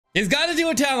He's got to do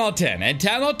a Town Hall 10, and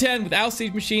Town Hall 10 without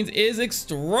siege machines is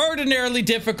extraordinarily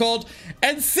difficult,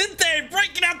 and Synthé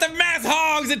breaking out the mass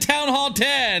hogs at Town Hall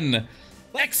 10.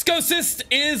 Exosist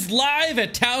is live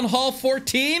at Town Hall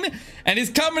 14, and he's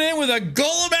coming in with a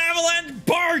Golem Avalanche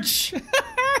Barch.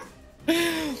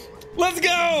 Let's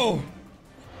go.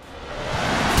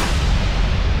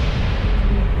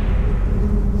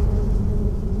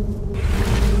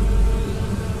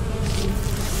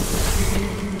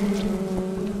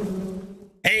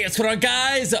 Hey, what's going on,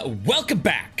 guys? Welcome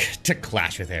back to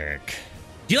Clash with Eric.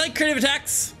 Do you like creative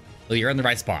attacks? Well, you're in the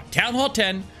right spot. Town Hall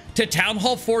 10 to Town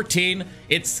Hall 14.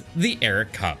 It's the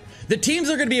Eric Cup. The teams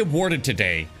are going to be awarded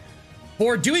today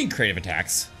for doing creative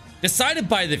attacks, decided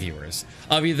by the viewers,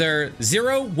 of either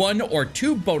 0, 1, or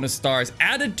 2 bonus stars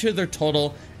added to their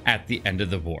total at the end of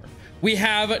the war. We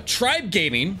have Tribe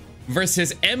Gaming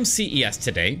versus MCES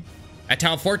today. At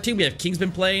Town Hall 14, we have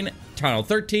Kingsman playing. Town Hall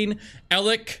 13,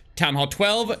 Elik. Town Hall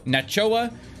 12,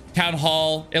 Nachoa. Town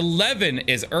Hall 11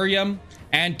 is Urium.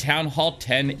 And Town Hall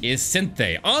 10 is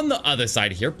Synthé. On the other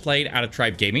side here, playing out of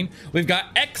Tribe Gaming, we've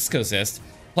got Exosist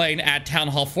playing at Town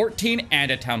Hall 14 and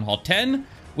at Town Hall 10.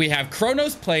 We have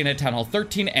Kronos playing at Town Hall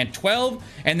 13 and 12.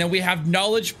 And then we have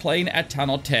Knowledge playing at Town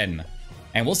Hall 10.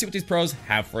 And we'll see what these pros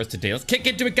have for us today. Let's kick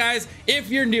into it, guys. If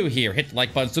you're new here, hit the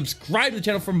like button, subscribe to the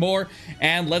channel for more,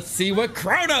 and let's see what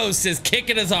Kronos is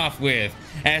kicking us off with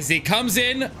as he comes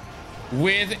in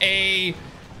with a,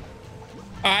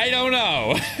 I don't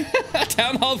know,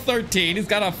 Town Hall 13. He's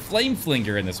got a Flame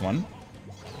Flinger in this one.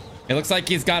 It looks like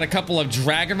he's got a couple of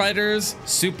Dragon Riders,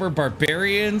 Super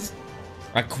Barbarians,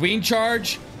 a Queen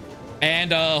Charge,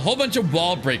 and a whole bunch of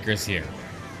Wall Breakers here,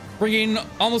 bringing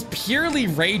almost purely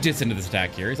Rages into this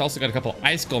attack here. He's also got a couple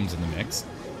Ice Golems in the mix,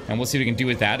 and we'll see what we can do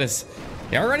with that, as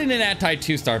they are running an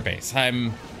anti-2-star base.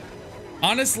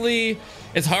 Honestly,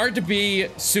 it's hard to be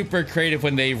super creative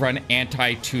when they run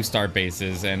anti-2-star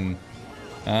bases, and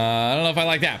I don't know if I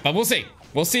like that, but we'll see.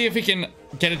 We'll see if he can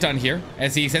get it done here,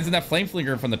 as he sends in that Flame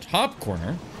Flinger from the top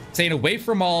corner, staying away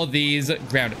from all these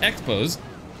ground expos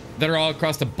that are all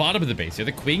across the bottom of the base here.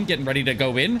 The Queen getting ready to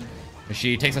go in.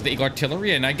 She takes out the Eagle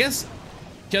Artillery, and I guess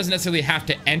she doesn't necessarily have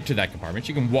to enter that compartment.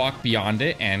 She can walk beyond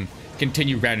it and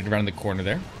continue rounding around the corner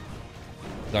there.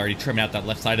 She's already trimming out that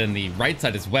left side and the right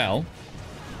side as well.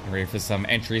 And ready for some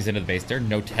entries into the base there.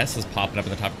 No Teslas popping up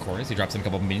in the top corners. He drops in a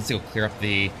couple of minions to go clear up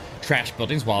the trash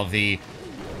buildings while the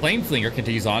Flame Flinger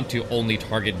continues on to only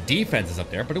target defenses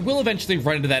up there, but it will eventually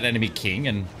run into that enemy king,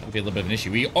 and it'll be a little bit of an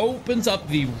issue. He opens up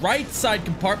the right side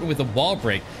compartment with a wall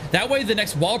break. That way the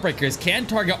next wall breakers can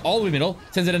target all the way middle.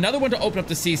 Sends in another one to open up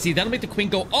the CC. That'll make the Queen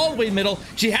go all the way middle.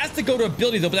 She has to go to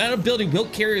ability though, but that ability will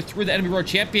carry her through the enemy Royal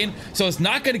Champion, so it's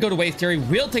not going to go to waste here. He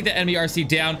will take the enemy RC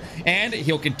down, and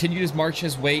he'll continue to march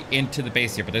his way into the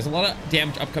base here. But there's a lot of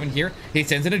damage upcoming here. He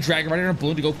sends in a Dragon Rider and a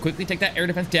Balloon to go quickly take that air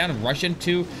defense down and rush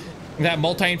into that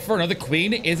multi-inferno. The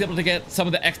Queen is able to get some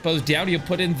of the expos down. He'll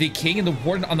put in the King and the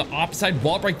Warden on the opposite side,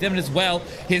 wall break them as well.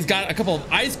 He's got a couple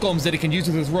of Ice Golems that he can use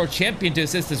with his Royal Champion to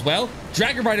assist as well.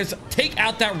 Dragon Riders take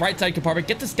out that right side compartment,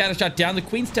 get the scatter shot down. The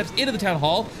Queen steps into the Town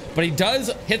Hall, but he does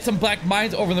hit some Black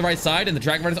Mines over on the right side, and the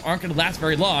Dragon Riders aren't going to last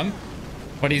very long.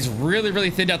 But he's really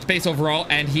thinned out space overall,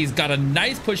 and he's got a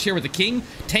nice push here with the King,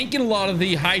 tanking a lot of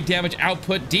the high damage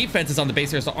output defenses on the base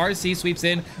here. So RC sweeps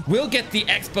in, will get the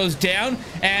expos down,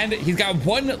 and he's got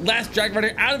one last Dragon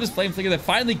Rider out of his Flame Flinger that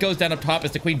finally goes down up top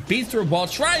as the Queen beats through a wall,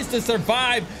 tries to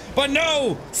survive, but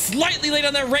no! Slightly late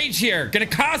on that rage here. Gonna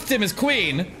cost him his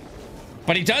Queen.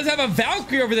 But he does have a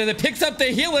Valkyrie over there that picks up the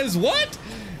healers. What?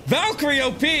 Valkyrie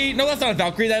OP. No, that's not a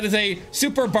Valkyrie. That is a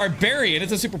Super Barbarian.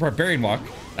 It's a Super Barbarian walk.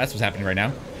 That's what's happening right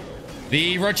now.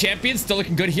 The Royal Champion still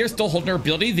looking good here. Still holding her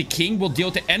ability. The King will deal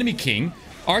with the enemy King.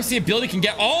 RC ability can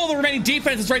get all the remaining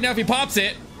defenses right now if he pops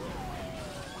it.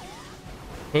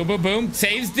 Boom, boom, boom.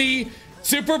 Saves the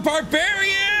Super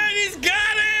Barbarian. He's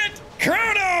got it.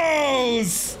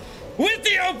 Kronos with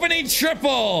the opening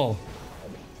triple.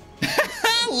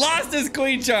 Lost his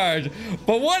Queen Charge.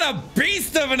 But what a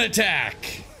beast of an attack.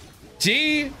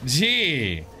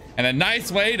 GG. And a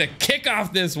nice way to kick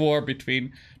off this war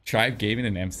between Tribe Gaming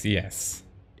and MCES.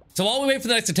 So while we wait for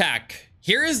the next attack,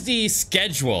 here is the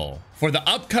schedule for the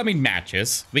upcoming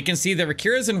matches. We can see that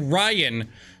Rakiras and Ryan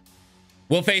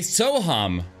will face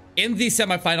Soham in the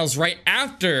semifinals right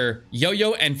after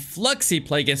Yo-Yo and Fluxy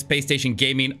play against Space Station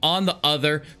Gaming on the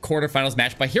other quarterfinals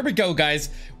match. But here we go, guys.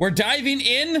 We're diving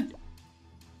in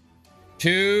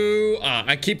to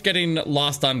I keep getting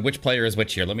lost on which player is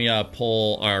which here. Let me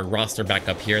pull our roster back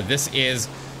up here. This is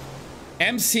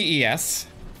MCES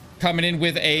coming in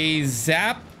with a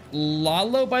Zap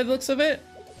Lalo by the looks of it.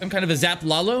 Some kind of a Zap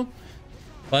Lalo.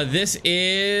 But this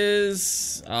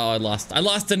is... Oh, I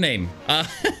lost the name.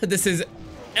 This is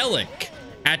Elic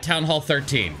at Town Hall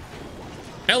 13.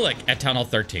 Elic at Town Hall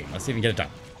 13. Let's see if we can get it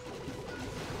done.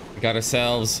 We got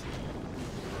ourselves...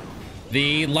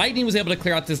 The Lightning was able to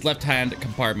clear out this left-hand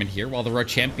compartment here while the Road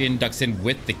Champion ducks in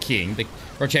with the King. The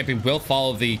Road Champion will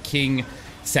follow the King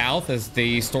south as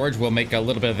the storage will make a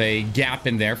little bit of a gap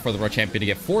in there for the Road Champion to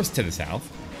get forced to the south.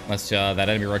 Unless that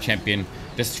enemy Road Champion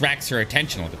distracts her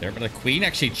attention a little bit there. But the Queen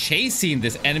actually chasing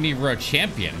this enemy Road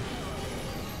Champion.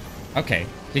 Okay.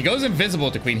 He goes invisible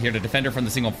with the Queen here to defend her from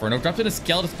the single Inferno. Drops in a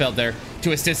Skeleton Spell there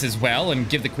to assist as well and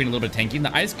give the Queen a little bit of tanking.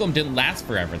 The Ice Golem didn't last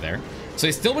forever there. So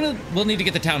he still will need to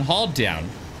get the Town Hall down.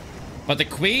 But the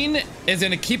Queen is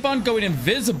going to keep on going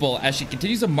invisible as she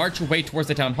continues to march her way towards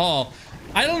the Town Hall.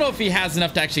 I don't know if he has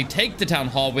enough to actually take the Town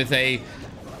Hall with a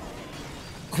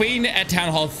Queen at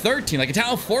Town Hall 13. Like a Town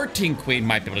Hall 14 Queen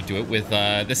might be able to do it with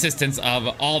the assistance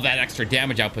of all that extra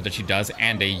damage output that she does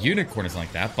and a Unicorn or something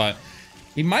like that. But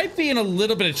he might be in a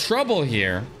little bit of trouble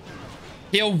here.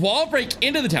 He'll wall break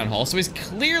into the Town Hall, so he's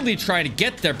clearly trying to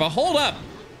get there. But hold up.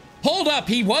 Hold up.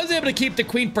 He was able to keep the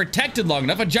Queen protected long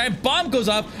enough. A giant bomb goes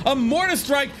off. A Mortar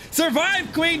Strike.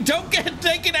 Survive, Queen. Don't get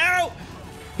taken out.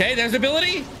 Okay, there's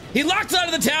ability. He locks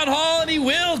onto the Town Hall, and he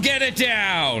will get it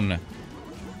down.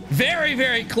 Very,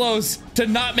 very close to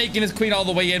not making his Queen all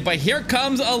the way in. But here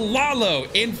comes a Lalo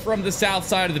in from the south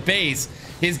side of the base.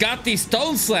 He's got the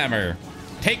Stone Slammer,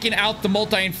 taking out the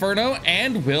Multi-Inferno,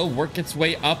 and will work its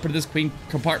way up into this Queen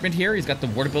compartment here. He's got the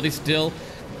ward ability still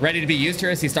ready to be used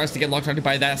here as he starts to get locked onto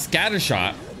by that Scatter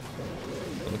Shot.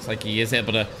 It looks like he is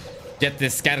able to get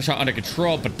this Scatter Shot under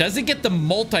control, but doesn't get the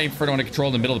Multi-Inferno under control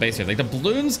in the middle of the base here. Like, the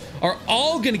balloons are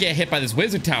all going to get hit by this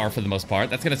Wizard Tower for the most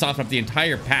part. That's going to soften up the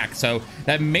entire pack, so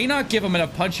that may not give him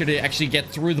enough punch here to actually get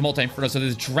through the Multi-Inferno. So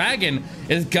this Dragon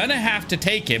is going to have to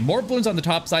take it. More balloons on the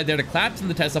top side there to collapse in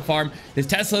the Tesla farm. His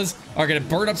Teslas are going to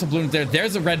burn up some balloons there.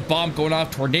 There's a red bomb going off.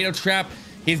 Tornado Trap.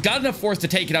 He's got enough force to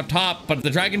take it up top, but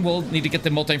the Dragon will need to get the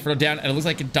Multi-Inferno down, and it looks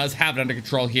like it does have it under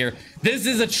control here. This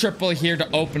is a triple here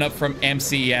to open up from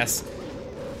MCES.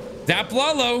 Zap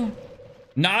Lalo,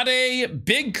 not a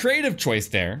big creative choice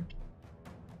there.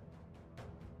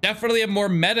 Definitely a more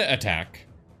meta attack.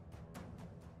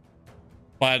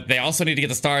 But they also need to get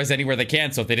the stars anywhere they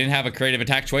can, so if they didn't have a creative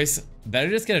attack choice, better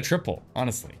just get a triple,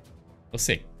 honestly. We'll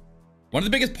see. One of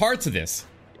the biggest parts of this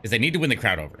is they need to win the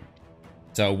crowd over.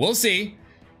 So we'll see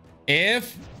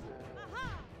if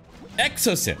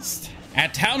Exorcist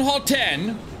at Town Hall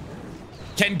 10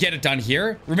 can get it done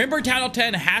here. Remember, Town Hall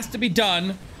 10 has to be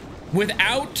done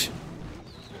without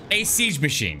a siege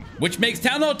machine, which makes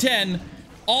Town Hall 10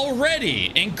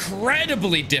 already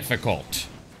incredibly difficult.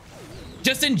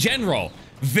 Just in general,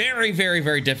 very, very,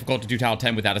 very difficult to do Town Hall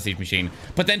 10 without a siege machine.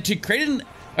 But then to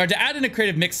add in a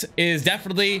creative mix is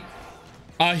definitely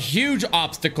a huge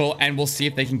obstacle, and we'll see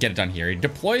if they can get it done here. He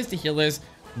deploys the healers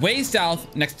way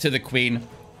south next to the Queen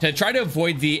to try to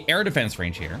avoid the air defense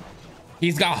range here.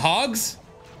 He's got Hogs,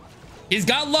 he's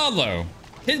got Lalo,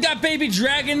 he's got baby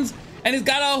dragons, and he's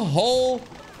got a whole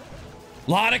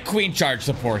lot of Queen charge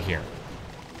support here.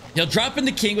 He'll drop in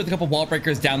the King with a couple wall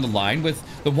breakers down the line. With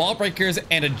the wall breakers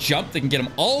and a jump, they can get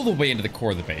him all the way into the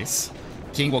core of the base.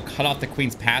 King will cut off the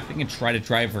Queen's pathing and try to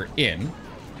drive her in.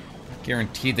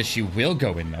 Guaranteed that she will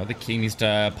go in, though. The King needs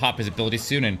to pop his ability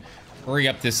soon and hurry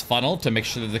up this funnel to make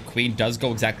sure that the Queen does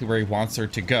go exactly where he wants her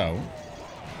to go.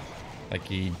 Like,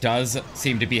 he does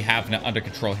seem to be having it under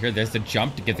control here. There's the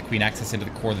jump to give the Queen access into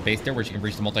the core of the base there, where she can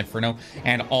reach the Multi-Inferno,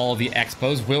 and all the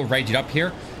Expos will rage it up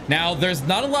here. Now, there's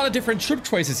not a lot of different troop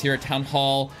choices here at Town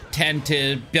Hall 10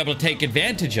 to be able to take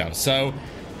advantage of. So,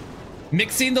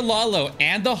 mixing the Lalo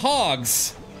and the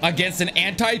Hogs against an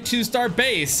anti-2-star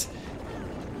base,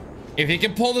 if he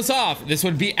can pull this off, this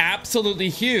would be absolutely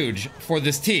huge for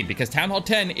this team, because Town Hall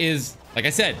 10 is, like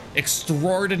I said,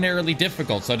 extraordinarily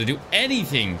difficult. So to do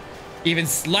anything even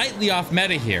slightly off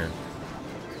meta here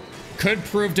could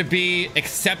prove to be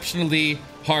exceptionally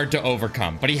hard to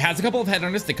overcome. But he has a couple of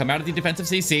headhunters that come out of the defensive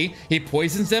CC. He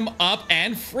poisons them up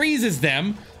and freezes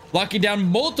them, locking down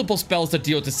multiple spells to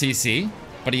deal with the CC.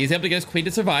 But he is able to get his Queen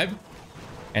to survive.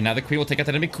 And now the Queen will take out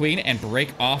the enemy Queen and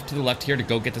break off to the left here to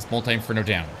go get this Multi-Inferno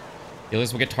down.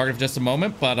 Healers will get targeted for just a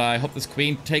moment, but I hope this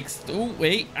Queen takes... Oh,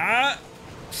 wait.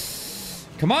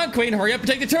 Come on, Queen. Hurry up and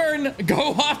take the turn.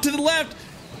 Go off to the left.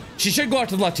 She should go out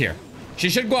to the left here. She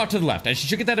should go out to the left, and she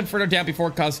should get that Inferno down before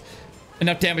it causes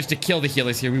enough damage to kill the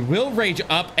healers here. We will rage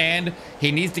up, and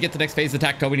he needs to get the next phase of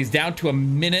attack going. He's down to a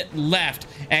minute left,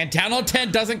 and Town Hall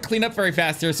 10 doesn't clean up very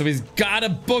fast here, so he's got to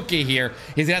book it here.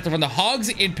 He's gonna have to run the Hogs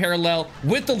in parallel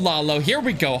with the Lalo. Here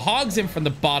we go. Hogs in from the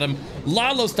bottom.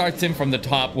 Lalo starts in from the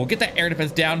top. We'll get that air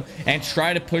defense down and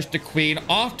try to push the Queen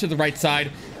off to the right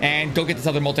side and go get this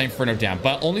other multi-inferno down.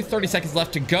 But only 30 seconds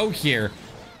left to go here.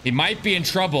 He might be in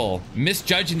trouble.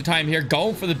 Misjudging the time here.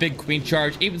 Going for the big Queen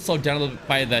charge. Even slowed down a little bit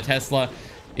by the Tesla.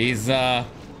 He's gonna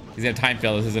time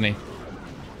fail this, isn't he?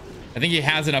 I think he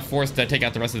has enough force to take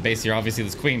out the rest of the base here. Obviously,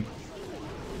 this Queen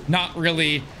not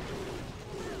really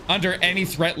under any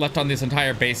threat left on this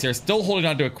entire base here. Still holding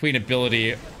on to a Queen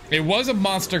ability. It was a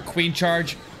monster Queen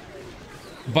charge,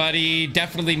 but he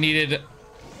definitely needed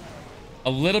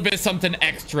a little bit of something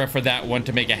extra for that one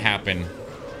to make it happen.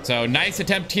 So nice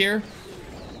attempt here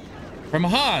from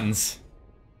Hans,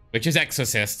 which is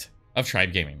Exorcist of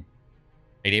Tribe Gaming.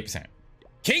 88%.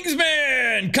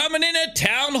 Kingsman coming in at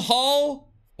Town Hall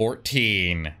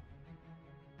 14.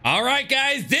 All right,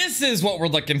 guys, this is what we're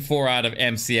looking for out of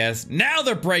MCS. Now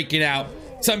they're breaking out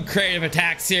some creative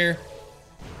attacks here.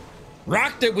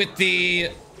 Rocked it with the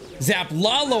Zap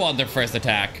Lalo on their first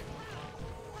attack.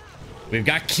 We've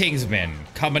got Kingsman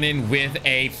coming in with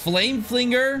a Flame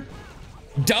Flinger,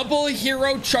 double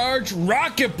hero charge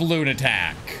rocket balloon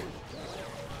attack.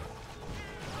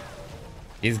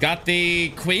 He's got the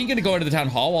Queen gonna go into the Town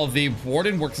Hall while the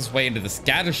Warden works his way into the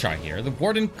scatter shot here. The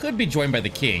Warden could be joined by the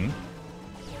King.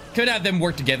 Could have them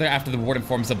work together after the Warden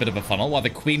forms a bit of a funnel while the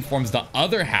Queen forms the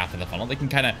other half of the funnel. They can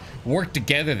kind of work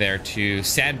together there to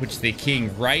sandwich the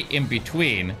King right in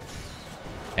between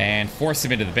and force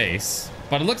him into the base.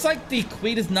 But it looks like the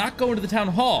Queen is not going to the Town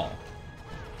Hall.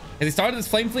 Has he started this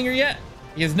Flame Flinger yet?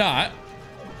 He is not.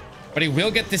 But he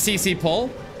will get the CC pull.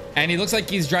 And he looks like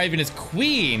he's driving his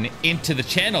Queen into the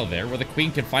channel there, where the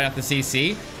Queen can fight off the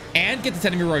CC and get this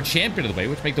enemy road champion of the way,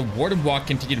 which make the Warden walk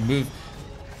continue to move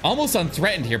almost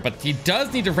unthreatened here. But he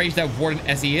does need to rage that Warden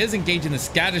as he is engaged in the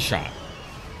scatter shot.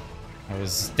 That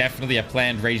was definitely a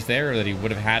planned rage there that he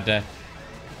would have had to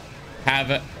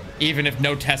have, even if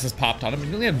no Teslas popped on him.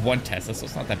 He only had one Tesla, so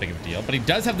it's not that big of a deal. But he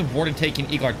does have the Warden taking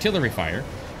Eagle Artillery fire.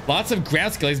 Lots of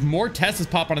ground skill. He's more Teslas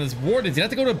pop on this Warden. Does he have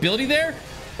to go to ability there?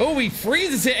 Oh, he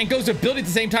freezes it and goes to ability at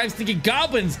the same time. Thinking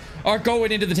Goblins are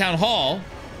going into the Town Hall.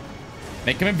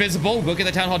 Make him invisible. We'll get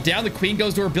the Town Hall down. The Queen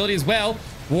goes to her ability as well.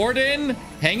 Warden,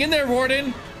 hang in there,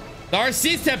 Warden. The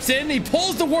RC steps in. He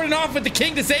pulls the Warden off with the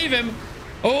King to save him.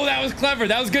 Oh, that was clever.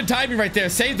 That was good timing right there.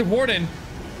 Saved the Warden.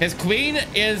 His Queen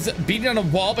is beating on a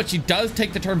wall, but she does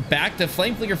take the turn back. The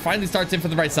Flame Flinger finally starts in for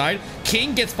the right side.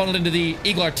 King gets funneled into the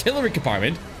Eagle Artillery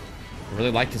compartment. I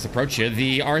really like this approach here.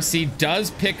 The RC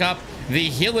does pick up the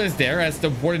healers there as the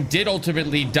Warden did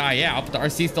ultimately die out, but the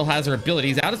RC still has her ability.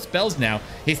 He's out of spells now.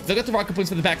 He's still got the rocket boots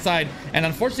for the backside, and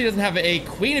unfortunately doesn't have a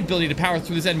Queen ability to power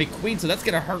through this enemy Queen, so that's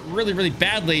going to hurt really, really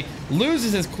badly.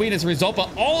 Loses his Queen as a result, but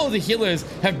all of the healers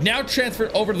have now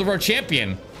transferred over to the Road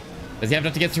Champion. Does he have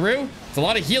enough to get through? It's a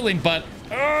lot of healing, but...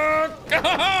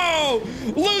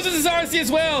 loses his RC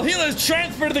as well. Healers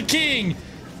transfer to the King,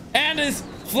 and his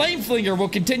Flame Flinger will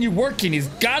continue working. He's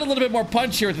got a little bit more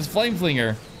punch here with his Flame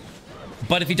Flinger.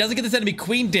 But if he doesn't get this enemy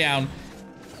Queen down,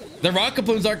 the rocket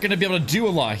balloons aren't going to be able to do a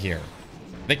lot here.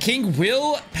 The King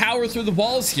will power through the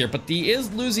walls here, but he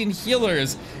is losing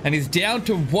healers, and he's down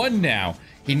to one now.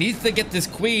 He needs to get this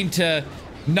Queen to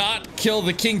not kill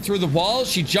the King through the wall.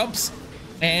 She jumps,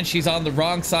 and she's on the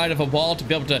wrong side of a wall to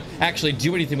be able to actually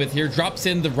do anything with here. Drops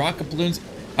in the rocket balloons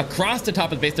across the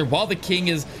top of the base there while the King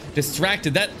is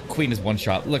distracted. That Queen is one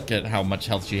shot. Look at how much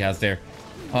health she has there.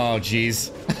 Oh,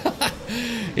 geez.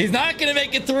 He's not going to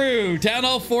make it through. Town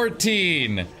Hall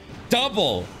 14.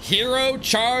 Double hero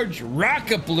charge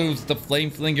rocket balloons. The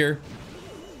Flame Flinger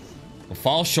will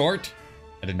fall short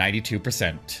at a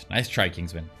 92%. Nice try,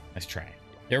 Kingsman. Nice try.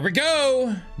 Here we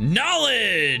go.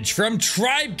 Knowledge from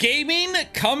Tribe Gaming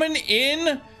coming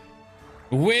in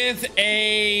with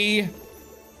a...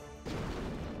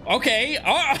 Okay.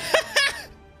 Oh.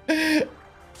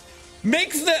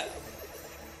 Makes the...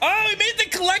 Oh, he made the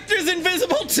collectors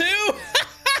invisible too.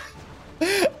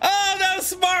 Oh, that was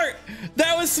smart.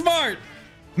 That was smart.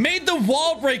 Made the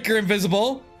wall breaker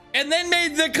invisible and then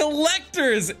made the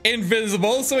collectors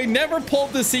invisible. So he never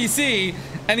pulled the CC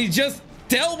and he just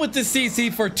dealt with the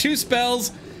CC for 2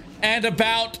 spells and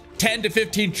about 10 to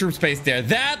 15 troop space there.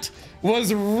 That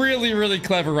was really, really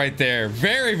clever right there.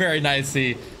 Very, very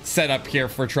nicely set up here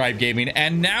for Tribe Gaming.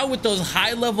 And now with those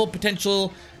high level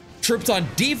potential troops on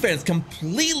defense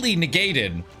completely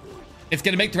negated, it's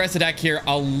going to make the rest of the deck here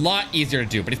a lot easier to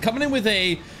do. But he's coming in with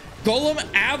a Golem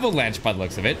Avalanche by the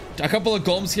looks of it. A couple of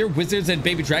golems here, Wizards and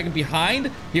Baby Dragon behind.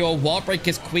 He will wall break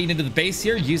his queen into the base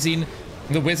here using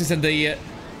the Wizards and the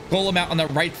Golem out on the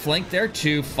right flank there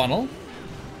to funnel.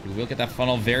 We will get that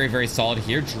funnel very, very solid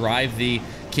here. Drive the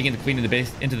king and the queen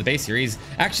into the base here. He's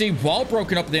actually wall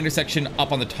broken up at the intersection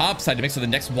up on the top side to make sure the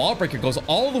next wall breaker goes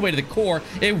all the way to the core.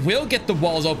 It will get the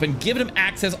walls open, giving him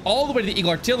access all the way to the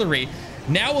Eagle Artillery.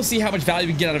 Now we'll see how much value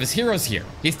we can get out of his heroes here.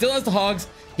 He still has the hogs.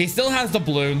 He still has the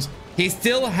balloons. He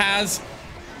still has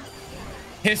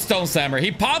his Stone Slammer.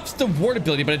 He pops the ward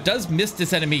ability, but it does miss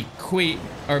this enemy queen,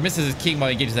 or misses his king while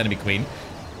he engages enemy queen.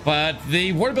 But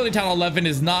the ward ability Town Hall 11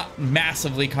 is not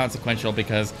massively consequential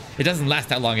because it doesn't last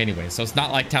that long anyway. So it's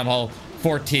not like Town Hall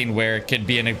 14 where it could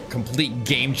be a complete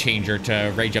game changer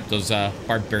to rage up those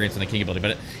barbarians and the king ability.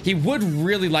 But he would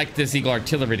really like this Eagle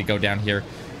Artillery to go down here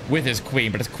with his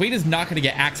queen, but his queen is not going to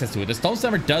get access to it. The Stone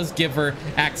Slammer does give her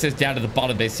access down to the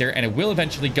bottom base here, and it will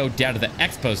eventually go down to the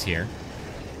Expos here,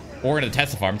 or into the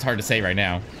Tesla farm. It's hard to say right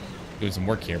now. Doing some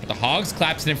work here, but the hogs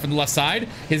collapsing in from the left side.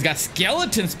 He's got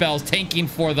skeleton spells tanking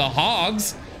for the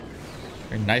hogs.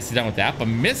 Very nicely done with that, but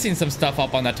missing some stuff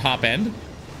up on that top end.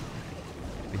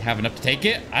 We have enough to take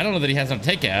it. I don't know that he has enough to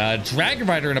take it. Dragon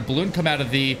Rider and a balloon come out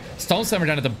of the Stone Slammer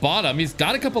down at the bottom. He's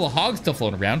got a couple of hogs still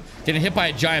floating around, getting hit by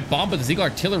a giant bomb, but the Eagle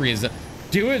Artillery is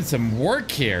doing some work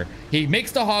here. He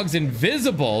makes the hogs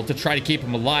invisible to try to keep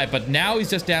him alive, but now he's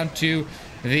just down to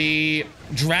the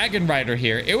Dragon Rider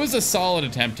here. It was a solid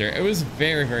attempt here. It was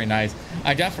very, very nice.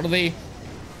 I definitely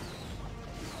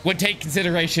would take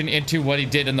consideration into what he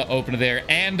did in the opener there,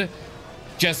 and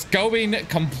just going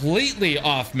completely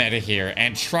off meta here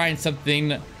and trying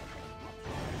something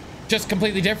just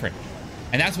completely different.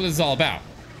 And that's what this is all about.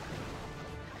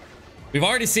 We've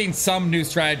already seen some new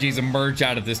strategies emerge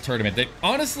out of this tournament that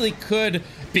honestly could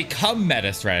become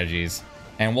meta strategies,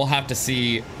 and we'll have to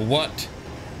see what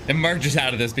emerges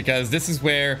out of this, because this is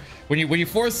where when you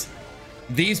force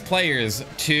these players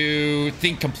to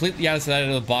think completely outside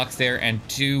of the box there and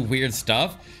do weird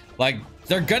stuff, like,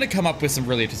 they're gonna come up with some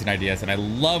really interesting ideas. And I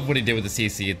love what he did with the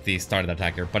CC at the start of the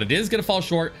attack here, but it is gonna fall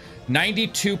short.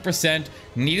 92%.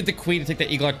 Needed the queen to take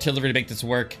that Eagle Artillery to make this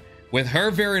work. With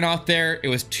her veering off there, it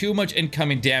was too much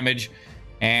incoming damage,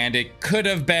 and it could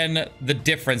have been the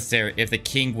difference there if the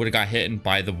king would have got hit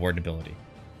by the ward ability.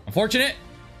 Unfortunate,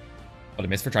 but a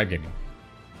miss for Tribe Gaming.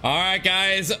 All right,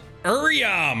 guys,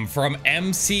 Uriam from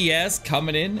MCES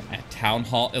coming in at Town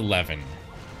Hall 11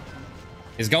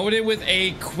 is going in with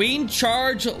a Queen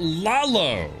Charge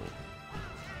Lalo.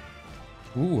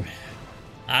 Ooh,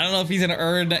 I don't know if he's gonna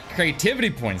earn creativity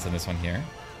points on this one here,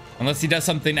 unless he does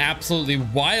something absolutely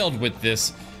wild with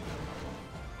this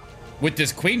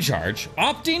Queen Charge,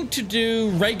 opting to do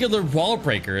regular wall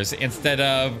breakers instead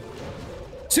of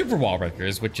super wall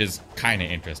breakers, which is kind of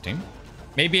interesting.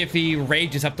 Maybe if he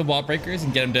rages up the wall breakers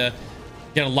and get him to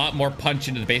get a lot more punch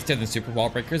into the base there than super wall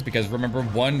breakers, because remember,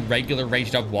 one regular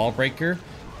raged up wall breaker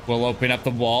will open up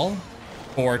the wall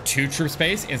for 2 troop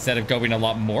space instead of going a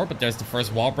lot more. But there's the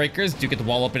first wall breakers. Do get the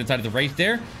wall open inside of the rage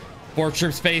there. 4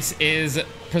 troop space is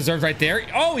preserved right there.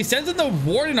 Oh, he sends in the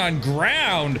warden on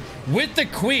ground with the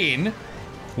queen,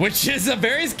 which is a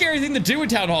very scary thing to do with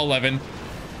Town Hall 11.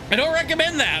 I don't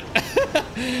recommend that.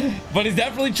 But he's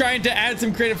definitely trying to add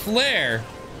some creative flair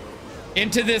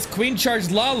into this Queen Charge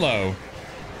Lalo.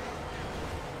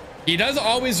 He does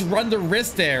always run the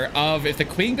risk there of, if the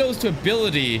queen goes to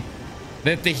ability,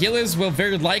 that the healers will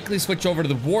very likely switch over to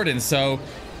the warden. So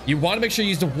you want to make sure you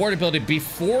use the ward ability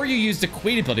before you use the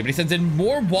queen ability. But he sends in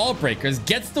more wall breakers,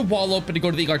 gets the wall open to go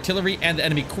to the artillery and the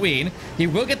enemy queen. He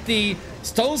will get the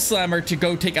Stone Slammer to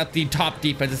go take out the top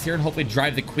defenses here and hopefully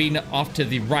drive the queen off to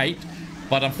the right.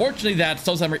 But unfortunately, that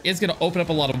Stone Slammer is going to open up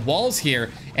a lot of walls here,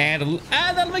 and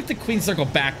that'll make the queen circle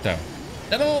back though.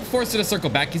 That'll force her to circle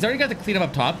back. He's already got the clean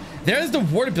up top. There's the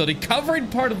ward ability covering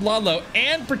part of Lalo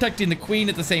and protecting the queen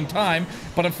at the same time.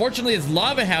 But unfortunately, his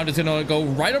Lava Hound is going to go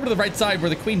right over to the right side where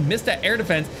the queen missed that air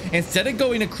defense instead of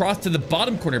going across to the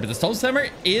bottom corner. But the Stone Slammer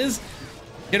is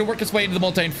going to work its way into the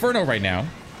Multi-Inferno right now.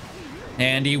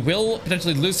 And he will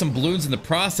potentially lose some balloons in the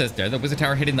process there. The Wizard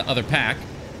Tower hitting the other pack.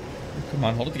 Come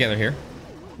on, hold it together here.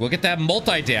 We'll get that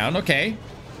multi down. Okay.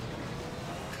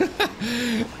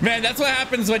 Man, that's what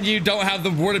happens when you don't have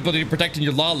the ward ability protecting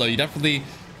your Lalo. You definitely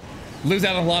lose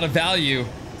out on a lot of value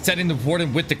setting the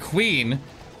warden with the queen,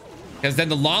 because then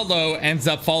the Lalo ends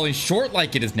up falling short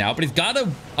like it is now. But he's got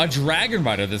a Dragon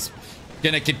Rider that's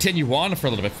gonna continue on for a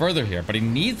little bit further here, but he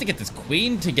needs to get this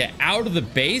queen to get out of the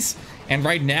base, and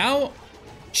right now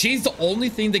she's the only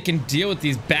thing that can deal with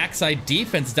these backside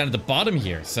defenses down at the bottom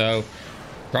here. So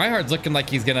Tryhard's looking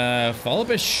like he's gonna fall a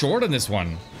bit short on this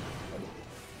one.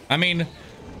 I mean,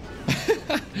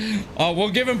 We'll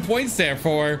give him points there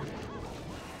for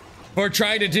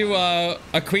trying to do a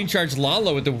queen charge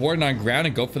Lalo with the warden on ground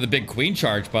and go for the big queen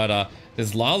charge. But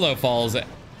this Lalo falls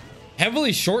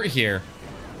heavily short here.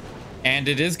 And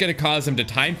it is going to cause him to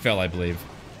time fail, I believe.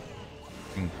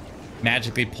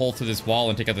 Magically pull through this wall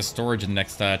and take out the storage in the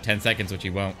next 10 seconds, which he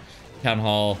won't. Town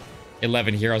Hall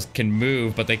 11 heroes can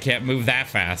move, but they can't move that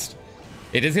fast.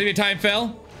 It is going to be a time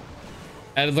fail.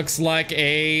 And it looks like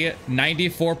a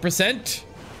 94%.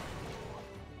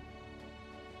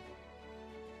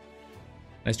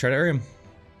 Nice try to area him.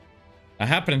 Not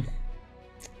happening.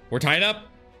 We're tied up.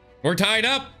 We're tied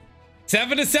up.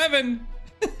 7-7.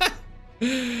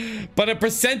 But a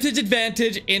percentage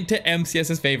advantage into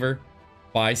MCS's favor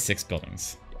by 6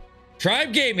 buildings.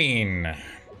 Tribe Gaming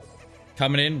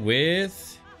coming in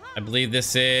with, I believe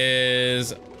this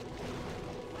is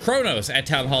Kronos at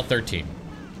Town Hall 13.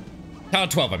 Town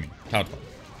 12, I mean. Town 12.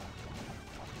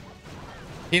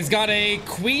 He's got a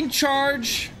queen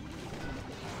charge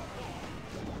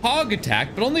hog attack,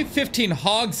 but only 15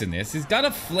 hogs in this. He's got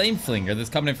a flame flinger that's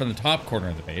coming in from the top corner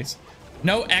of the base.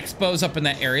 No expos up in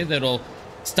that area that'll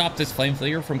stop this flame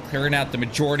flinger from clearing out the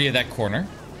majority of that corner.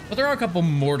 But there are a couple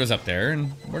mortars up there,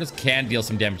 and mortars can deal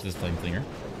some damage to this flame flinger.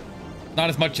 Not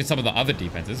as much as some of the other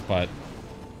defenses, but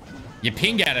you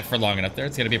ping at it for long enough there,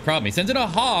 it's gonna be a problem. He sends in a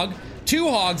hog, 2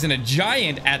 hogs, and a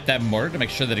giant at that mortar to make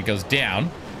sure that it goes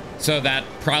down. So that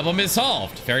problem is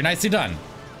solved. Very nicely done.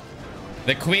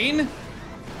 The queen,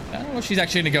 I don't know if she's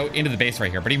actually going to go into the base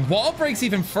right here, but he wall breaks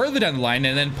even further down the line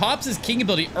and then pops his king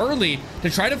ability early to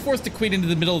try to force the queen into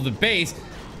the middle of the base.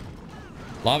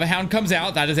 Lava Hound comes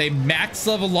out. That is a max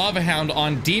level Lava Hound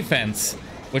on defense,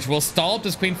 which will stall up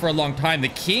this queen for a long time. The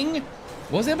king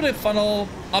was able to funnel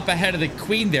up ahead of the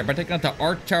queen there by taking out the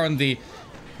arc tower and the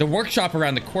workshop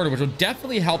around the corner, which will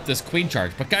definitely help this queen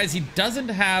charge. But guys, he doesn't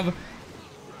have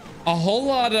a whole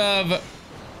lot of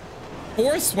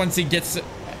force once he gets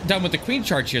done with the queen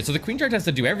charge here. So the queen charge has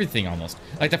to do everything almost.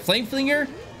 Like the flame flinger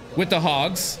with the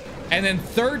hogs, and then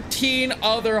 13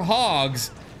 other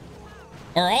hogs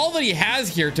are all that he has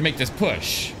here to make this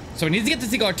push. So he needs to get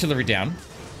this eagle artillery down.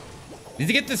 Needs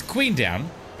to get this queen down.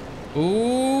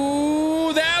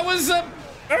 Ooh, that was a...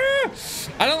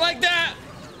 I don't like that.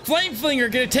 Flame flinger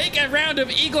gonna take a round of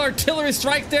eagle artillery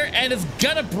strike there, and it's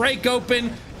gonna break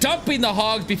open, dumping the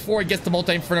hogs before he gets the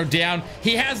multi-inferno down.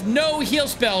 He has no heal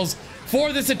spells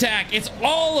for this attack. It's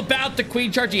all about the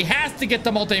queen charge. He has to get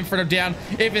the multi-inferno down.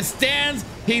 If it stands,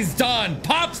 he's done.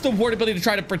 Pops the ward ability to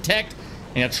try to protect,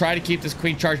 and he'll try to keep this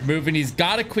queen charge moving. He's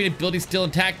got a queen ability still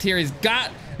intact here. He's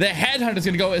got the headhunter's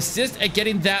gonna go assist at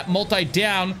getting that multi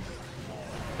down.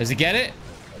 Does he get it?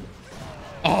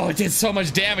 Oh, it did so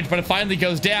much damage, but it finally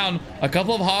goes down. A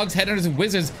couple of hogs, headhunters, and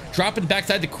wizards dropping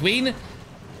backside. The queen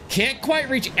can't quite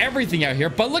reach everything out here,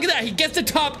 but look at that. He gets the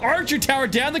top archer tower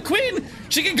down. The queen,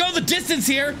 she can go the distance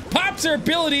here. Pops her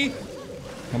ability.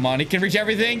 Come on, he can reach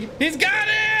everything. He's got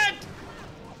it!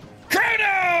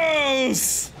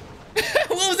 Kronos! What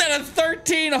was that, a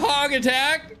 13 hog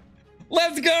attack?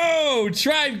 Let's go!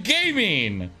 Tribe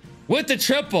Gaming with the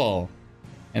triple.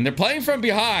 And they're playing from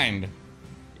behind.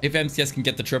 If MCS can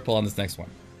get the triple on this next one.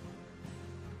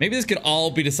 Maybe this could all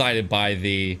be decided by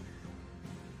the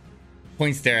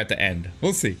points there at the end.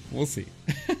 We'll see. We'll see.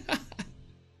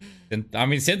 I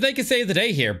mean, Symphony can save the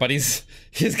day here, but he's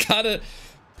got to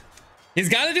do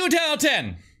a Town Hall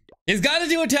 10. He's got to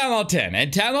do a Town Hall 10.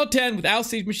 And Town Hall 10 without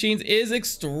siege machines is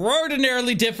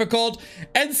extraordinarily difficult.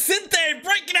 And Symphony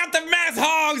breaking out the mass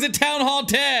hogs at Town Hall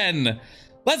 10.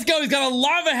 Let's go. He's got a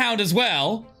Lava Hound as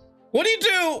well. What do you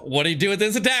do? What do you do with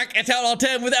this attack at Town Hall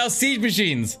 10 without siege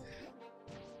machines?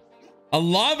 A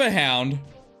Lava Hound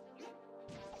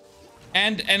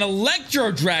and an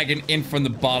Electro Dragon in from the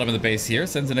bottom of the base here.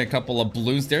 Sends in a couple of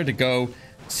blues there to go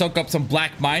soak up some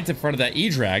black mines in front of that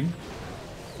E-Drag.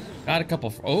 Got a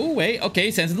couple. Oh, wait.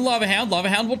 Okay, sends in the Lava Hound. Lava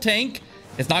Hound will tank.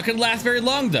 It's not going to last very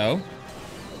long, though.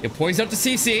 It poisons up to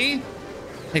CC.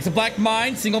 Takes a black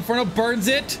mine. Single Inferno burns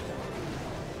it.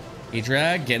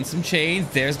 E-Drag getting some chains.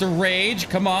 There's the rage.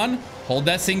 Come on. Hold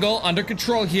that single under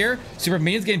control here. Super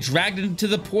Minion's getting dragged into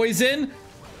the poison.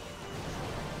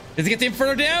 Does he get the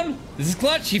Inferno down? This is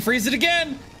clutch. He frees it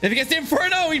again. If he gets the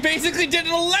Inferno, he basically did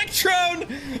an Electron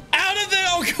out of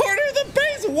the corner of the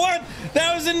base. What?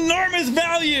 That was enormous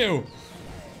value.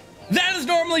 That is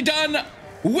normally done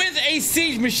with a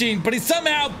siege machine, but he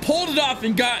somehow pulled it off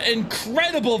and got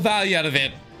incredible value out of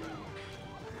it.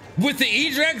 with the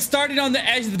E-Drag starting on the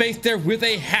edge of the base there with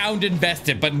a Hound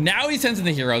invested. But now he sends in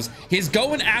the heroes. He's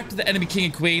going after the enemy king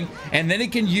and queen, and then he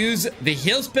can use the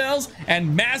heal spells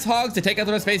and mass hogs to take out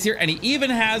the rest of the base here. And he even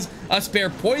has a spare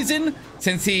poison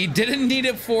since he didn't need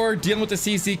it for dealing with the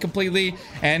CC completely.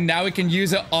 And now he can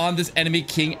use it on this enemy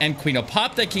king and queen. He'll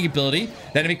pop that king ability.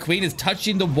 The enemy queen is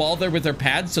touching the wall there with her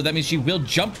pads, so that means she will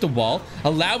jump the wall,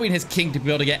 allowing his king to be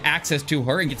able to get access to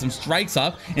her and get some strikes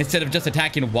off instead of just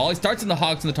attacking a wall. He starts in the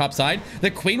hogs on the top side.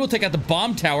 The queen will take out the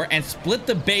bomb tower and split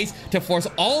the base to force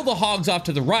all the hogs off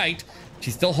to the right. She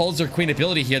still holds her queen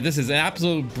ability here. This is an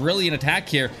absolute brilliant attack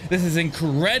here. This is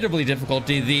incredibly difficult.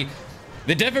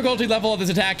 The difficulty level of this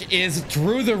attack is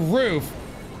through the roof.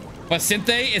 But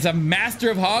Synthé is a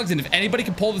master of hogs, and if anybody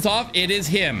can pull this off, it is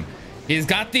him. He's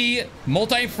got the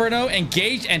multi-inferno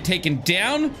engaged and taken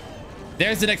down.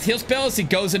 There's the next heal spell as he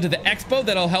goes into the expo.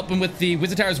 That'll help him with the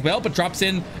wizard tower as well, but drops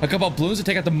in a couple of balloons to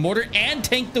take out the mortar and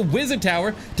tank the wizard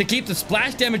tower to keep the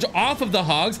splash damage off of the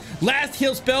hogs. Last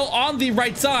heal spell on the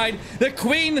right side. The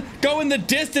queen going the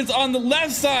distance on the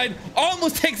left side.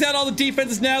 Almost takes out all the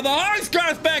defenses now. The hogs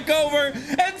cross back over,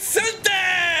 and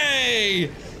Synthé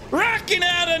rocking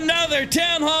out another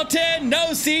Town Hall 10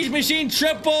 no siege machine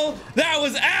triple. That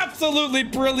was absolutely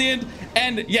brilliant.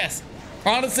 And yes,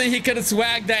 honestly, he could have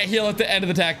swagged that heal at the end of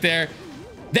the attack there.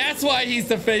 That's why he's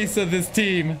the face of this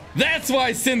team. That's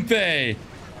why Synthé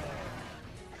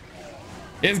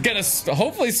is gonna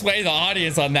hopefully sway the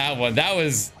audience on that one. That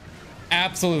was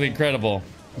absolutely incredible.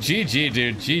 GG,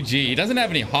 dude. GG. He doesn't have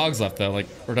any hogs left, though. Like,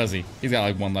 or does he? He's got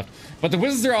like one left. But the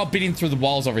wizards are all beating through the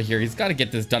walls over here. He's got to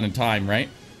get this done in time, right?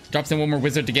 Drops in one more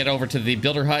wizard to get over to the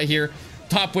builder hut here.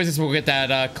 Top wizards will get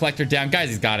that collector down. Guys,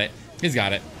 he's got it. He's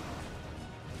got it.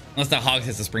 Unless that hog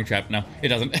hits the spring trap. No, it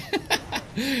doesn't.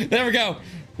 There we go.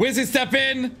 Wizards step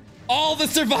in. All that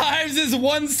survives is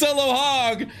one solo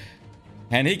hog.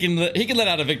 And he can let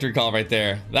out a victory call right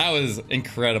there. That was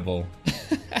incredible.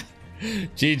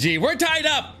 GG. We're tied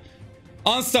up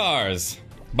on stars.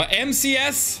 But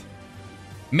MCS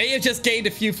may have just gained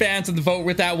a few fans on the vote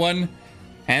with that one.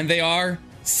 And they are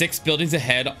 6 buildings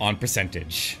ahead on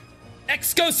percentage.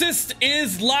 Exosist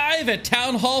is live at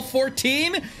Town Hall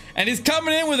 14, and he's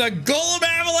coming in with a Golem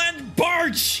Avalanche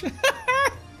Barch.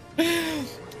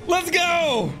 Let's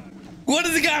go. What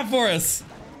does he got for us?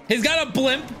 He's got a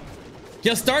blimp.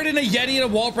 He'll start in a Yeti and a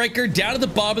wall breaker down at the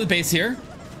bottom of the base here.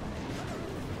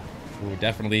 Ooh,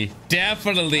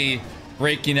 definitely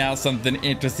breaking out something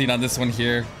interesting on this one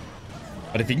here.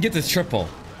 But if he can get this triple,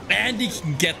 and he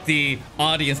can get the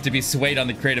audience to be swayed on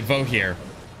the creative vote here,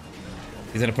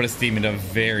 he's going to put his team in a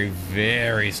very,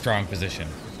 very strong position.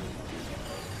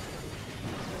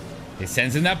 He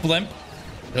sends in that blimp.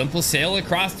 Blimp will sail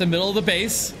across the middle of the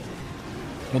base.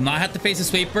 Will not have to face a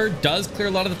sweeper. Does clear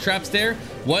a lot of the traps there.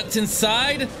 What's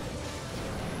inside?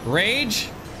 Rage.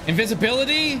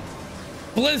 Invisibility.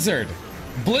 Blizzard.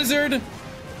 Blizzard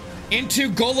into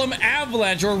Golem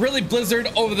Avalanche, or really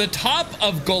Blizzard over the top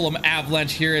of Golem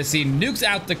Avalanche here as he nukes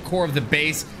out the core of the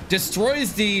base,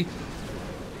 destroys the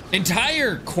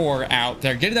entire core out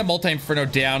there, getting that multi-inferno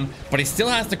down, but he still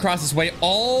has to cross his way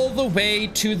all the way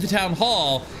to the town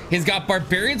hall. He's got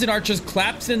barbarians and archers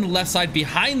collapsing in the left side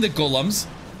behind the golems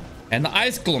and the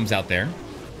ice golems out there.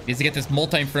 He needs to get this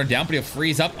multi-inferno down, but he'll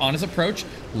freeze up on his approach.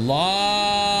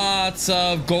 Lots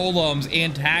of golems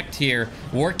intact here,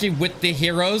 working with the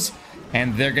heroes,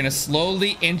 and they're gonna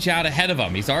slowly inch out ahead of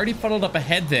him. He's already funneled up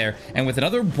ahead there, and with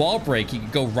another wall break, he can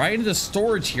go right into the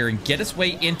storage here and get his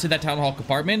way into that town hall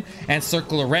compartment and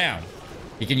circle around.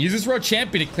 He can use his road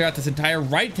champion to clear out this entire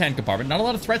right-hand compartment. Not a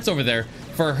lot of threats over there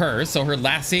for her, so her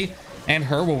Lassie and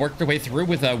her will work their way through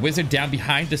with a wizard down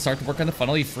behind to start to work on the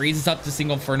funnel. He freezes up the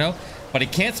single inferno, but he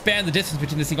can't span the distance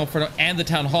between the single inferno and the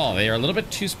town hall. They are a little bit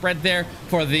too spread there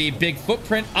for the big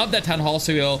footprint of that town hall,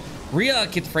 so he'll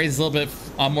reallocate the phrases a little bit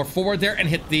more forward there and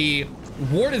hit the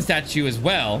warden statue as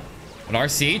well. But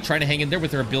RC trying to hang in there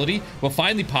with her ability will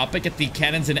finally pop it, get the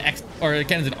cannons and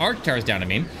arc towers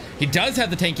down. He does have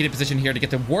the tank in position here to get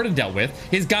the warden dealt with.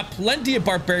 He's got plenty of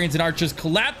barbarians and archers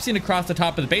collapsing across the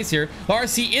top of the base here.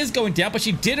 RC is going down, but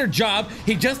she did her job.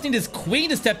 He just needs his queen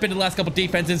to step into the last couple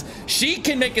defenses. She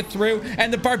can make it through,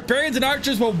 and the barbarians and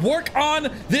archers will work on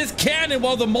this cannon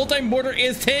while the multi-mortar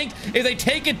is tanked. If they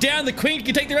take it down, the queen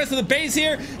can take the rest of the base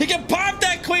here. He can pop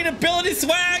that queen ability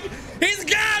swag. He's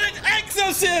got it!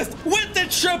 Exorcist with the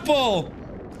triple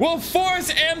will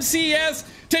force MCES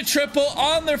to triple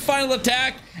on their final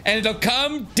attack, and it'll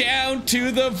come down to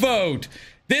the vote.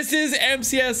 This is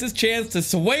MCES's chance to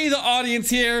sway the audience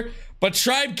here, but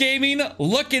Tribe Gaming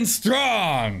looking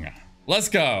strong. Let's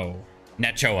go.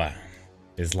 Nachoa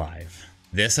is live.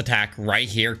 This attack right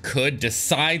here could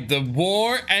decide the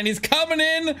war, and he's coming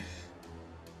in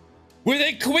with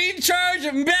a Queen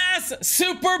Charge Mass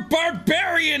Super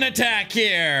Barbarian attack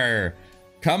here.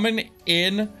 Coming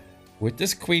in with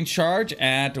this Queen Charge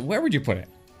at, where would you put it?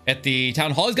 At the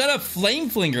Town Hall. He's got a Flame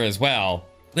Flinger as well.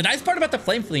 The nice part about the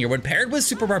Flame Flinger when paired with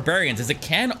Super Barbarians is it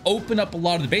can open up a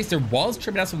lot of the base. Their walls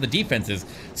trimming out some of the defenses,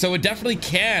 so it definitely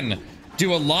can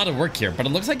do a lot of work here. But it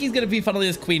looks like he's going to be funneling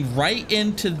this Queen right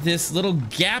into this little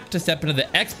gap to step into the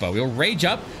Expo. He'll rage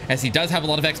up as he does have a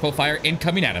lot of Expo fire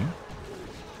incoming at him.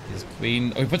 His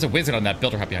Queen, oh, he puts a Wizard on that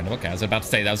Builder Hut behind him. Okay, I was about to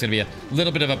say that was going to be a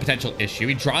little bit of a potential issue.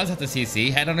 He draws out the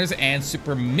CC, Headhunters and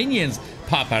Super Minions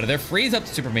pop out of there. Freeze up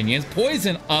the Super Minions,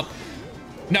 poison up,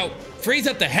 no, freeze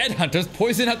up the Headhunters,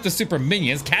 poison up the Super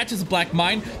Minions, catches a Black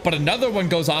Mine, but another one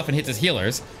goes off and hits his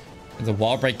healers. There's a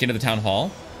wall break into the Town Hall.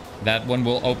 That one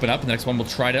will open up. The next one will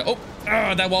try to...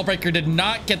 that wall breaker did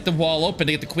not get the wall open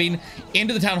to get the Queen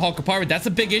into the Town Hall compartment. That's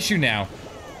a big issue now.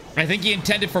 I think he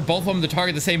intended for both of them to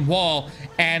target the same wall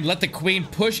and let the Queen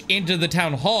push into the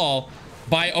Town Hall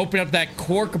by opening up that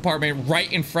core compartment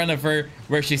right in front of her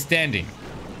where she's standing.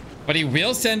 But he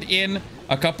will send in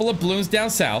a couple of balloons down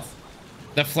south.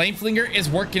 The Flame Flinger is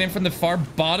working in from the far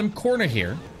bottom corner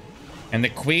here. And the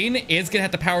Queen is going to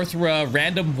have to power through a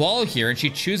random wall here, and she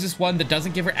chooses one that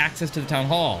doesn't give her access to the Town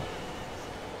Hall.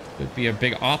 Could be a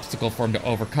big obstacle for him to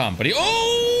overcome. But he...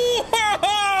 Oh!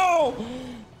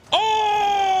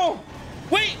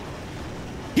 Wait!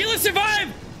 Healer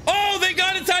survived! Oh, they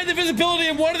got inside the visibility,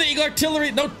 and one of the Eagle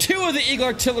Artillery... No, two of the Eagle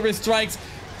Artillery strikes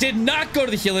did not go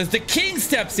to the healers. The King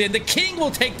steps in. The King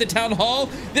will take the Town Hall.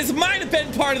 This might have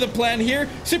been part of the plan here.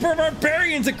 Super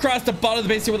Barbarians across the bottom of the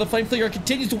base here, where the Flame Flinger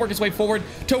continues to work his way forward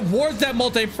towards that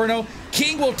Multi-Inferno.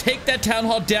 King will take that Town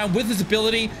Hall down with his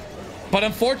ability, but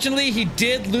unfortunately, he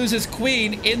did lose his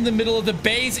Queen in the middle of the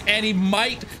base, and he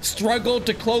might struggle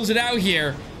to close it out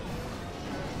here.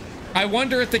 I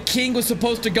wonder if the King was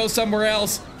supposed to go somewhere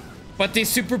else, but these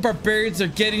Super Barbarians are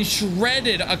getting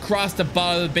shredded across the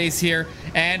bottom of the base here,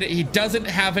 and he doesn't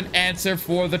have an answer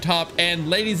for the top end.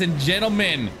 Ladies and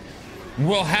gentlemen,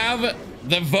 we'll have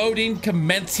the voting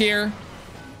commence here,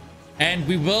 and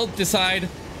we will decide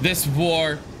this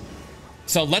war.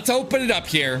 So let's open it up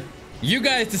here. You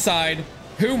guys decide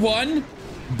who won,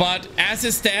 but as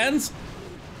it stands,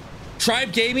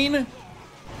 Tribe Gaming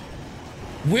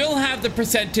will have the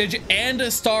percentage and a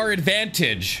star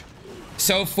advantage.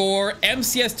 So for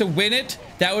MCS to win it,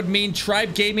 that would mean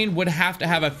Tribe Gaming would have to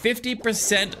have a 50%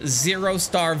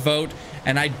 0-star vote,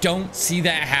 and I don't see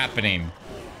that happening.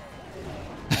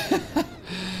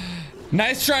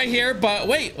 Nice try here, but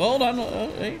wait, hold on.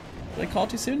 Wait, did I call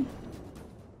too soon?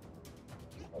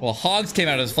 Well, Hogs came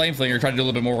out as Flame Flinger, tried to do a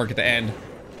little bit more work at the end,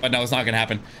 but no, it's not going to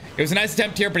happen. It was a nice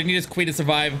attempt here, but he needed his Queen to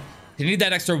survive. He needed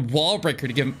that extra wall breaker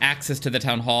to give him access to the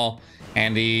Town Hall,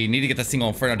 and he needed to get the single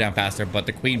Inferno down faster, but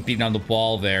the Queen beating on the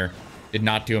wall there did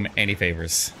not do him any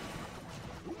favors.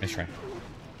 Nice try.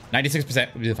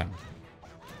 96% would be the final.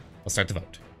 Let's start the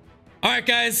vote. All right,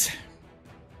 guys.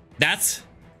 That's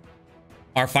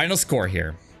our final score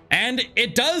here. And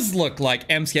it does look like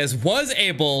MCS was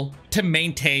able to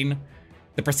maintain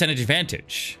the percentage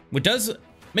advantage, which does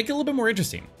make it a little bit more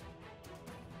interesting.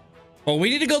 Well, we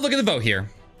need to go look at the vote here,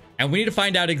 and we need to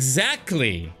find out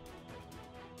exactly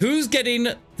who's getting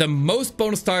the most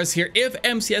bonus stars here. If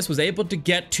MCS was able to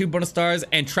get 2 bonus stars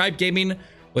and Tribe Gaming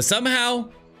was somehow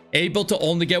able to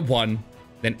only get 1,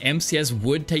 then MCS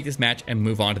would take this match and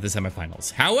move on to the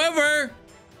semifinals. However,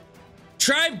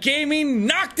 Tribe Gaming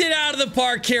knocked it out of the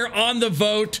park here on the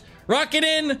vote, rocking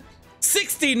in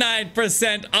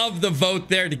 69% of the vote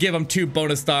there to give them 2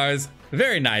 bonus stars.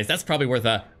 Very nice. That's probably worth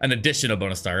an additional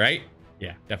bonus star, right?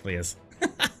 Yeah, definitely is.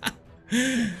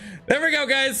 There we go,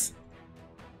 guys.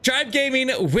 Tribe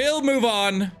Gaming will move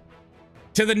on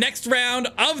to the next round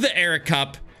of the Era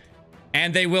Cup,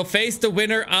 and they will face the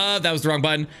winner of... That was the wrong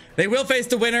button. They will face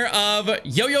the winner of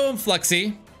Yo-Yo and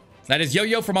Fluxy. That is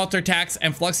Yo-Yo from Alter Attacks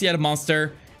and Fluxy at a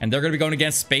Monster, and they're going to be going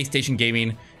against Space Station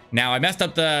Gaming. Now, I messed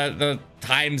up the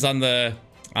times on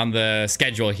the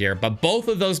schedule here, but both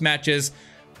of those matches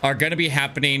are going to be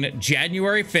happening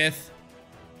January 5th,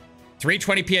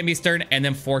 3:20 p.m. Eastern, and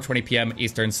then 4:20 p.m.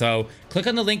 Eastern. So click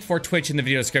on the link for Twitch in the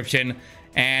video description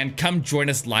and come join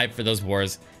us live for those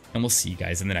wars, and we'll see you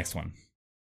guys in the next one.